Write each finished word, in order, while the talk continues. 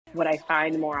what I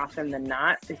find more often than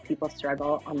not is people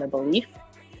struggle on the belief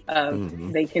of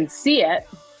Mhm. they can see it,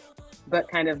 but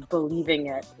kind of believing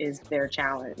it is their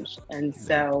challenge. And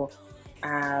so,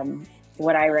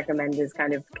 what I recommend is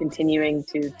kind of continuing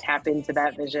to tap into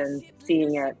that vision,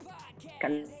 seeing it,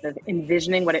 kind of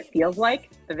envisioning what it feels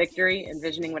like, the victory,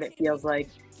 envisioning what it feels like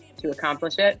to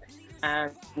accomplish it,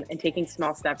 and taking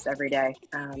small steps every day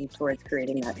towards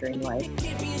creating that dream life.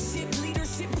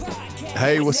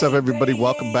 Hey, what's up, everybody?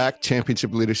 Welcome back.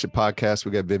 Championship Leadership Podcast.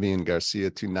 We got Vivian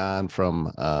Garcia-Tunon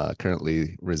from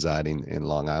currently residing in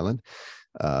Long Island.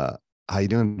 How you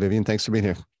doing, Vivian? Thanks for being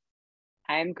here.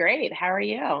 I'm great. How are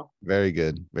you? Very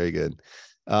good. Very good.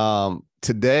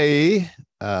 Today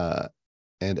and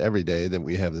every day that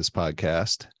we have this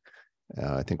podcast,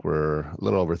 I think we're a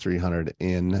little over 300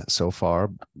 in so far.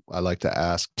 I like to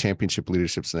ask, Championship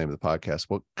Leadership's the name of the podcast.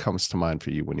 What comes to mind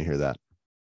for you when you hear that?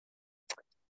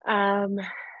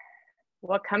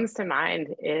 What comes to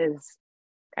mind is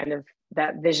kind of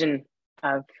that vision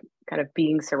of kind of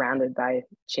being surrounded by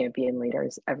champion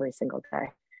leaders every single day.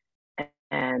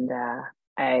 And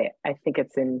I think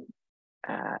it's an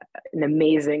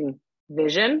amazing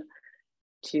vision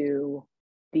to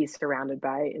be surrounded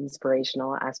by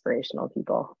inspirational, aspirational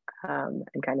people, and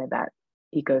kind of that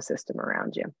ecosystem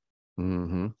around you.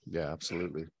 Mm-hmm. Yeah,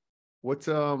 absolutely.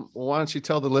 Why don't you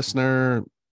tell the listener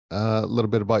a little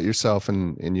bit about yourself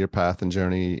and your path and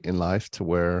journey in life to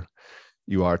where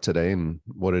you are today and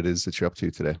what it is that you're up to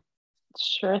today?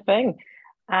 Sure thing.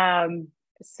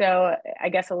 So I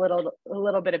guess a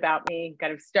little bit about me.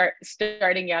 Kind of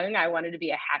starting young, I wanted to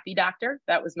be a happy doctor.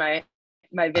 That was my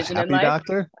vision in life.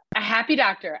 Doctor? A happy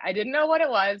doctor. I didn't know what it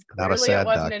was. Not a Clearly, sad it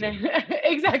wasn't doctor.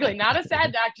 exactly not a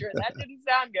sad doctor. That didn't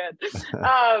sound good.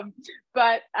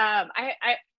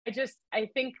 I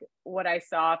think what I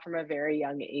saw from a very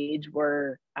young age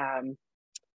were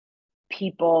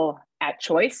people at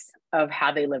choice of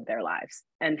how they live their lives.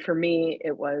 And for me,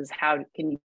 it was, how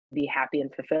can you be happy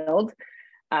and fulfilled?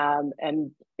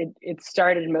 And it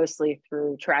started mostly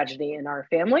through tragedy in our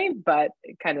family, but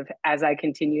kind of as I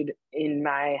continued in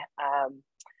my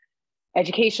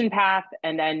education path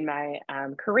and then my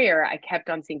career, I kept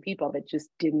on seeing people that just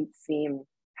didn't seem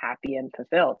happy and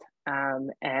fulfilled.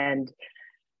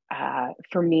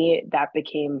 For me, that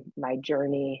became my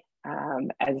journey,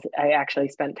 as I actually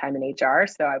spent time in HR.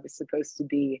 So I was supposed to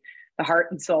be the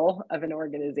heart and soul of an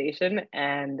organization.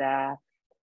 And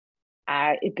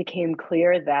it became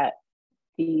clear that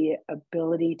the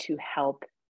ability to help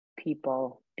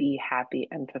people be happy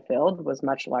and fulfilled was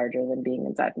much larger than being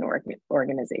inside an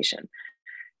organization.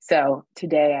 So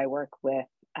today I work with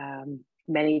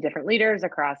many different leaders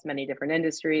across many different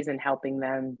industries and helping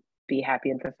them be happy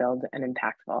and fulfilled and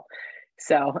impactful.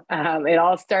 So it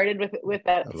all started with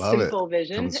that simple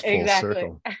vision.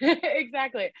 Exactly.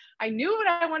 Exactly. I knew what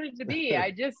I wanted to be.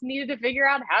 I just needed to figure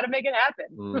out how to make it happen.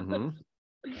 Mm-hmm.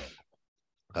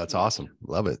 That's awesome.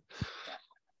 Love it.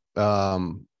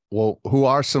 Well, who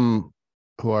are some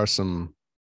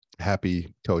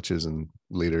happy coaches and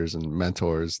leaders and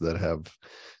mentors that have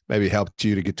maybe helped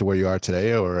you to get to where you are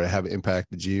today or have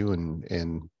impacted you?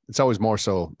 And it's always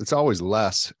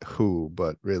less who,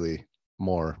 but really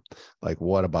more like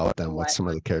what about them? What's some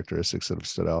of the characteristics that have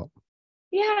stood out?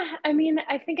 Yeah, I mean,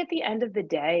 I think at the end of the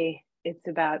day, it's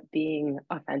about being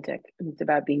authentic. It's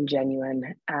about being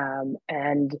genuine.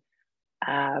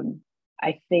 I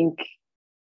think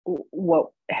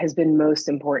what has been most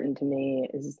important to me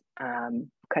is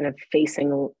kind of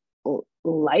facing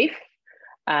life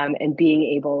and being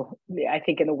able, I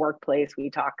think in the workplace, we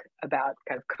talk about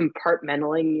kind of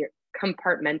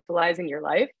compartmentalizing your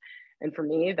life. And for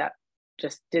me, that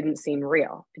just didn't seem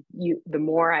real. The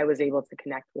more I was able to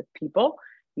connect with people,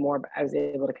 the more I was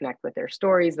able to connect with their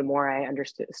stories, the more I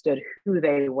understood who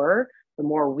they were, the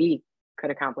more we could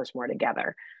accomplish more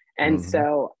together. And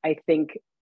so I think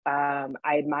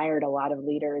I admired a lot of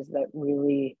leaders that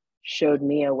really showed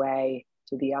me a way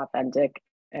to be authentic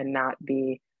and not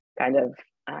be kind of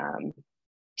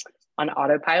on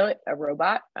autopilot, a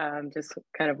robot, just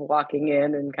kind of walking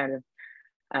in and kind of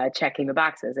checking the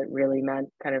boxes. It really meant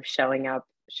kind of showing up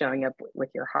with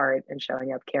your heart and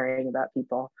showing up caring about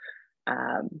people.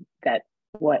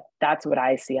 That's what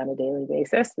I see on a daily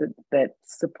basis that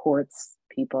supports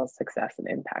people's success and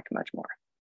impact much more.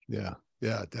 Yeah,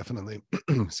 definitely.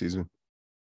 Excuse me.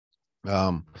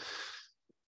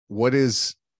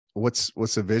 What's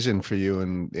a vision for you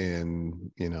and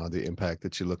the impact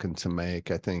that you're looking to make?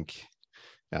 I think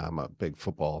I'm a big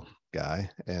football guy,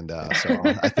 and so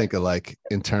I think of, like,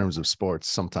 in terms of sports,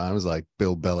 sometimes like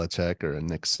Bill Belichick or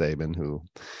Nick Saban, who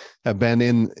have been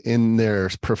in their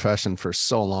profession for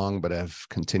so long, but have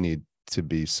continued to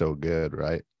be so good,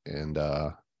 right? And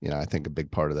I think a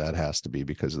big part of that has to be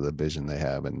because of the vision they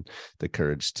have and the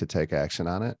courage to take action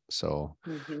on it. So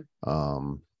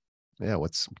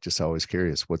what's, just always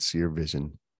curious, what's your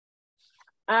vision?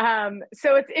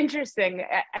 So it's interesting.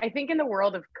 I think in the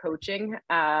world of coaching,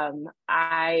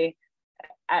 I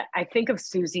think of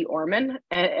Susie Orman,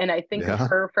 and I think of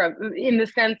her in the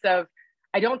sense of,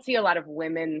 I don't see a lot of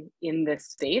women in this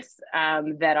space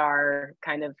that are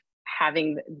kind of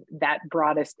having that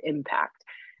broadest impact.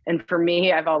 And for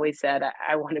me, I've always said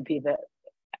I want to be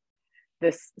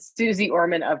this Susie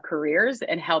Orman of careers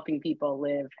and helping people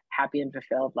live happy and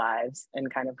fulfilled lives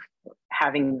and kind of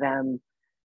having them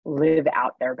live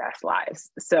out their best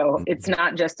lives. So it's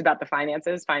not just about the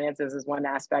finances. Finances is one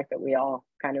aspect that we all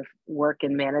kind of work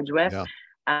and manage with.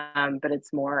 But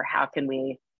it's more, how can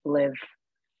we live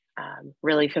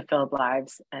really fulfilled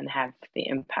lives and have the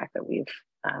impact that we've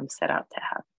set out to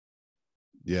have.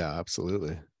 Yeah,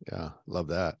 absolutely. Yeah, love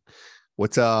that.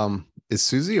 What's is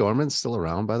Susie Orman still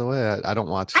around, by the way? I don't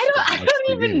watch. I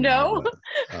don't even know. But,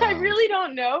 I really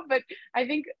don't know. But I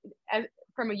think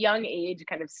from a young age,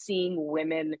 kind of seeing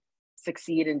women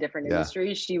succeed in different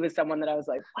industries, she was someone that I was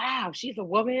like, wow, she's a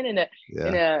woman in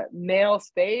a male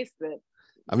space. That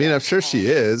I mean, I'm sure she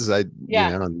is.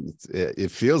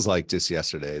 It feels like just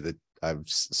yesterday that I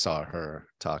saw her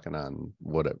talking on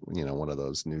one of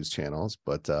those news channels,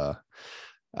 but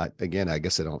I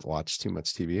guess I don't watch too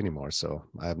much TV anymore, so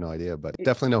I have no idea, but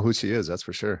definitely know who she is. That's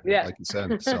for sure. Yeah. Like you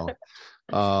said. So,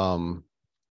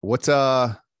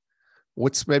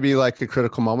 what's maybe like a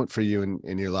critical moment for you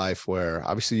in your life where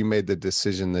obviously you made the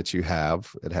decision that you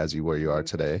have, it has you where you are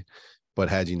today, but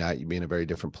had you not, you'd be in a very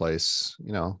different place.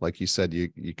 Like you said, you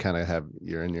kind of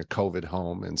you're in your COVID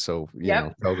home. And so,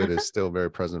 COVID is still very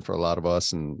present for a lot of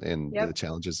us and the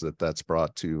challenges that's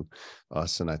brought to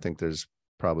us. And I think there's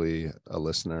probably a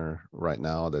listener right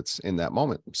now that's in that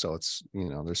moment. So it's,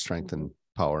 there's strength and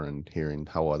power in hearing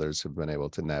how others have been able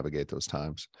to navigate those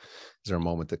times. Is there a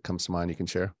moment that comes to mind you can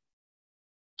share?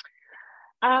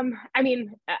 I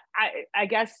mean, I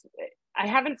guess I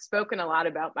haven't spoken a lot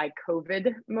about my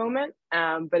COVID moment,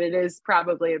 but it is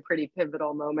probably a pretty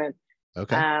pivotal moment.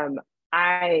 Okay.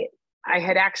 I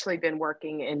had actually been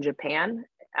working in Japan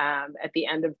at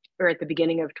the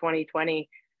beginning of 2020,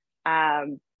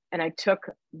 and I took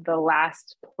the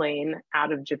last plane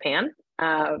out of Japan,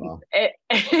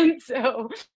 and so.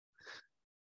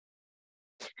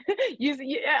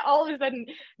 All of a sudden,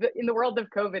 in the world of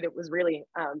COVID, it was really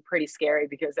pretty scary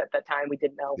because at that time we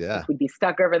didn't know if we'd be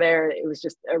stuck over there. It was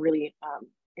just a really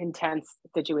intense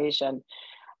situation.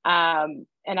 And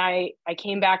I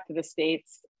came back to the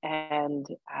States, and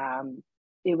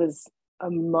it was a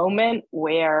moment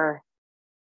where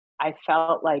I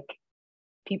felt like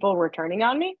people were turning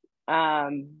on me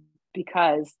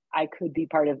because I could be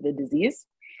part of the disease.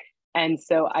 And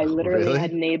so I literally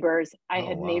had neighbors.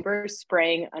 Had neighbors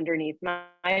spraying underneath my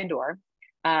door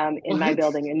in my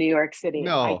building in New York City.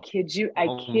 No. I kid you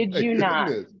not.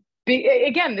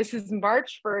 Again, this is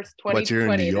March 1st, 2020. But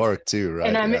you're in New York too, right?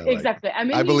 And I'm I'm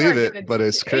in I New believe York, it, but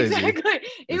it's crazy. Exactly.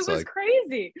 It was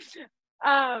crazy.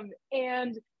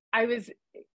 And I was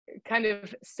kind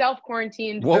of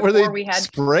self-quarantined. What were they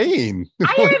spraying?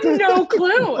 I have no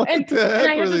clue. What the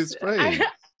heck were they spraying?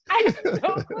 I have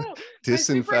no clue.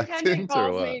 Disinfectant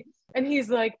calls me and he's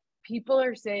like, people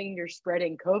are saying you're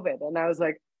spreading COVID. And I was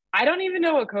like, I don't even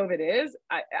know what COVID is.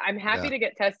 I'm happy to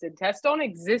get tested. Tests don't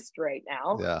exist right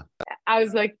now. Yeah. I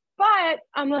was like, but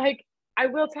I'm like, I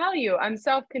will tell you, I'm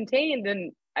self-contained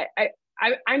and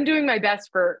I'm doing my best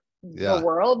for the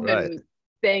world and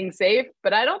staying safe,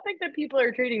 but I don't think that people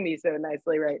are treating me so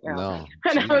nicely right now. No,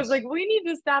 and I was like, we need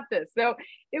to stop this. So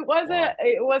it was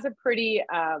a pretty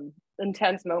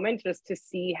intense moment just to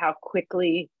see how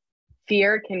quickly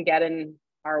fear can get in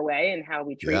our way and how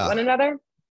we treat one another.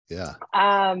 Yeah.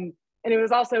 And it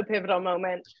was also a pivotal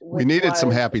moment. We needed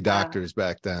some happy doctors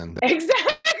back then.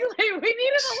 Exactly. We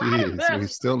needed a lot of them. We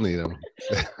still need them.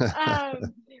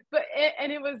 But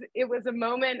it was a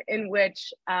moment in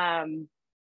which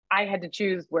I had to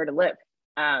choose where to live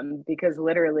because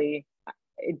literally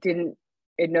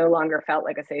it no longer felt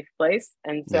like a safe place.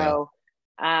 And so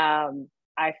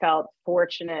I felt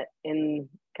fortunate in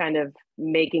kind of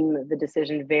making the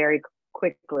decision very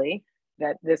quickly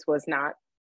that this was not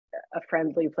a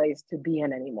friendly place to be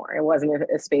in anymore. It wasn't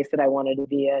a space that I wanted to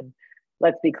be in.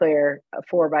 Let's be clear, a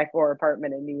 4x4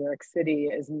 apartment in New York City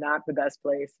is not the best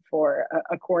place for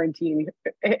a quarantine.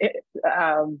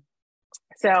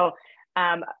 So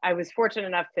I was fortunate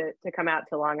enough to come out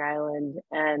to Long Island,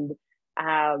 and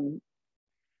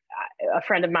a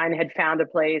friend of mine had found a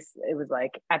place. It was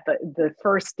like at the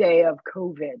first day of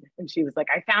COVID, and she was like,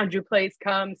 "I found your place.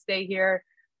 Come stay here."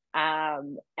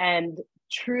 And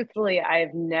truthfully,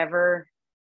 I've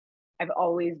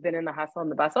always been in the hustle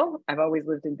and the bustle. I've always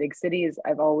lived in big cities.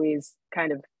 I've always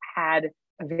kind of had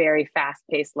a very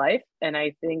fast-paced life, and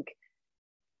I think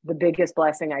the biggest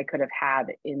blessing I could have had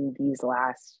in these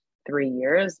last 3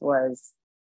 years was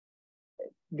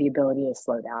the ability to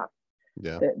slow down.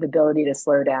 Yeah. The ability to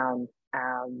slow down.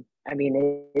 I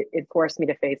mean, it forced me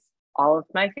to face all of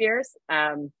my fears.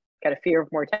 Kind of fear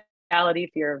of mortality,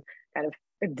 fear of kind of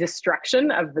destruction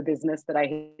of the business that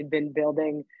I had been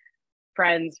building,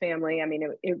 friends, family. I mean,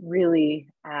 it really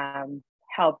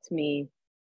helped me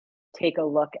take a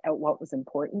look at what was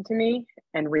important to me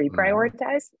and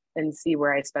reprioritize and see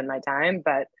where I spend my time.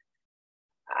 But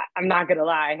I'm not gonna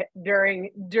lie,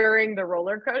 during the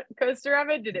roller coaster of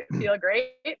it, did it feel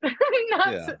great?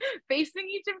 Not facing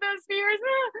each of those fears.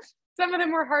 Some of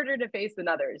them were harder to face than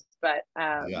others, but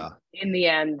in the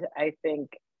end, I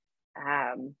think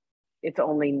it's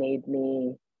only made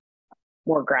me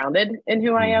more grounded in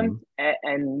who I am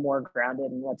and more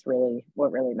grounded in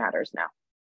what really matters now.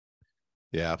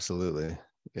 Yeah, absolutely.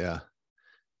 Yeah.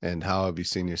 And how have you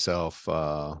seen yourself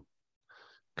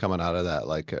coming out of that?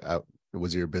 Like,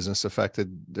 was your business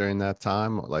affected during that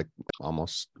time? Like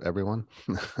almost everyone?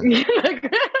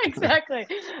 Exactly.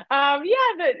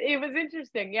 It was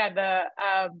interesting.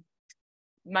 Yeah,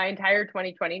 my entire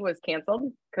 2020 was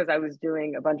canceled because I was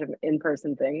doing a bunch of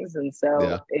in-person things, and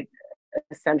so it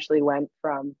essentially went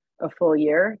from a full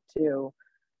year to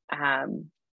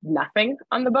nothing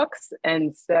on the books.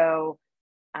 And so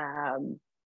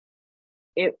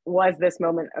it was this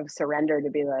moment of surrender to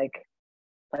be like,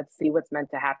 let's see what's meant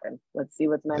to happen. Let's see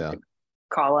what's meant to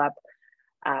call up.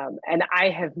 And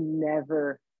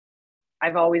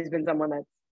I've always been someone that's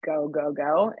go, go,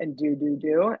 go and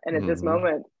do. And at this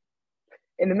moment,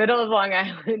 in the middle of Long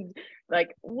Island,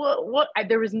 like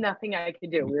there was nothing I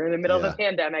could do. We were in the middle of a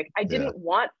pandemic. I didn't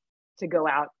want to go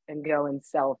out and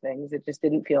sell things. It just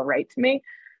didn't feel right to me.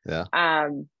 Yeah.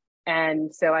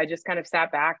 And so I just kind of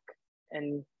sat back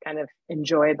and kind of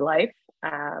enjoyed life,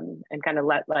 and kind of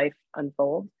let life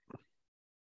unfold.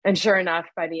 And sure enough,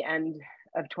 by the end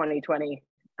of 2020,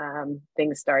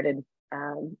 things started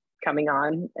coming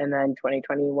on, and then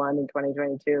 2021 and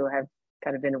 2022 have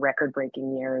kind of been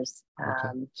record-breaking years,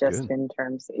 just in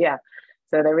terms.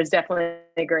 So there was definitely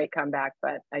a great comeback,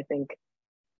 but I think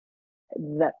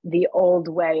the old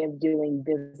way of doing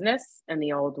business and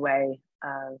the old way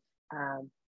of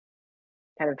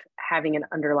kind of having an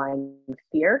underlying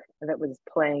fear that was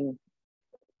playing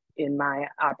in my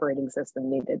operating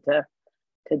system needed to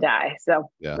die. So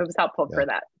it was helpful for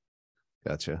that.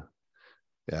 Gotcha.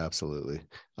 Yeah, absolutely.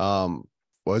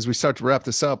 Well, as we start to wrap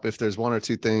this up, if there's one or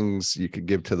two things you could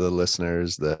give to the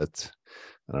listeners that,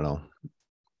 I don't know,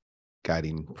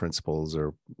 guiding principles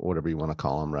or whatever you want to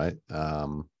call them, right?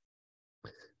 That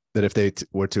if they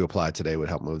were to apply today would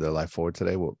help move their life forward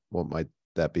today, what might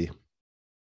that be?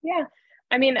 Yeah.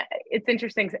 I mean, it's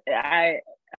interesting. As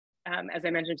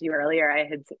I mentioned to you earlier, I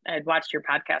had watched your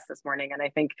podcast this morning, and I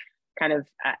think kind of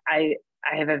I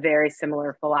have a very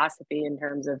similar philosophy in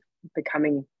terms of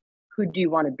becoming who do you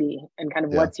want to be and kind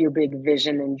of what's your big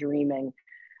vision and dreaming.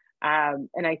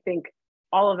 And I think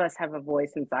all of us have a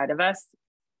voice inside of us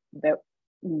that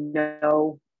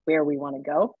know where we want to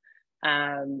go.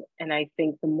 And I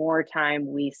think the more time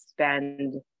we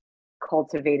spend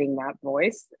cultivating that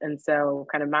voice, and so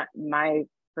kind of my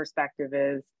perspective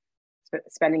is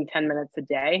spending 10 minutes a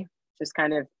day, just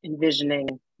kind of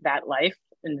envisioning that life,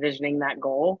 envisioning that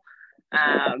goal.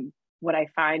 What I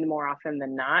find more often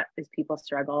than not is people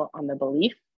struggle on the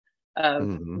belief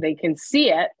of they can see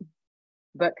it,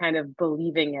 but kind of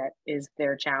believing it is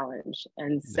their challenge.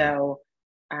 And so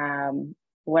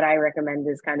what I recommend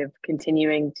is kind of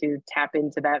continuing to tap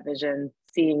into that vision,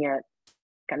 seeing it,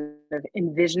 kind of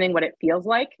envisioning what it feels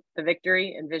like, the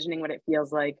victory, envisioning what it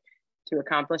feels like to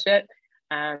accomplish it,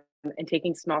 and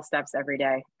taking small steps every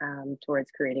day towards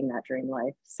creating that dream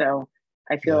life. So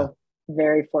I feel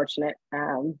very fortunate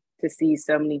to see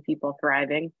so many people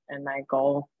thriving, and my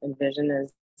goal and vision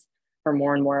is for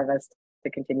more and more of us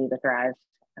to continue to thrive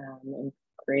and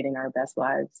creating our best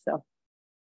lives. So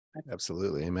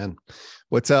absolutely. Amen.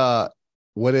 What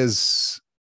is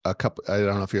a couple, I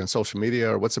don't know if you're on social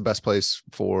media, or what's the best place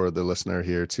for the listener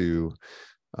here to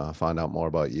find out more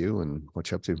about you and what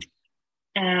you're up to?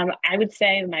 I would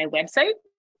say my website,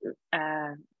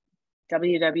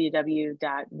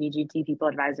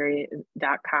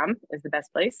 www.vgtpeopleadvisory.com is the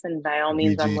best place. And by all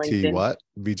means, on LinkedIn. What?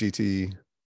 VGT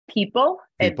People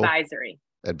Advisory.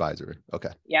 Advisory. Okay.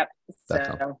 Yep. That's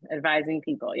all. So advising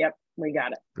people. Yep. We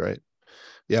got it. Great.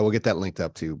 Yeah, we'll get that linked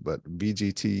up too, but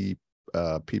VGT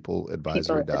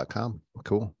peopleadvisory.com.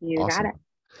 Cool. You Awesome. got it.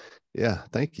 Yeah,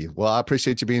 thank you. Well, I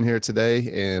appreciate you being here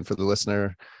today. And for the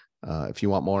listener, if you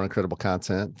want more incredible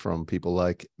content from people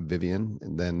like Vivian,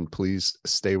 then please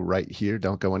stay right here.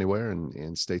 Don't go anywhere,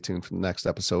 and stay tuned for the next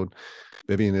episode.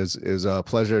 Vivian, is a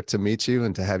pleasure to meet you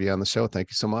and to have you on the show. Thank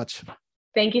you so much.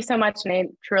 Thank you so much, Nate.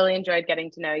 Truly enjoyed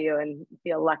getting to know you and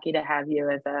feel lucky to have you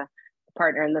as a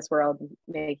partner in this world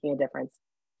making a difference.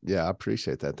 Yeah, I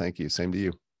appreciate that. Thank you. Same to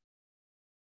you.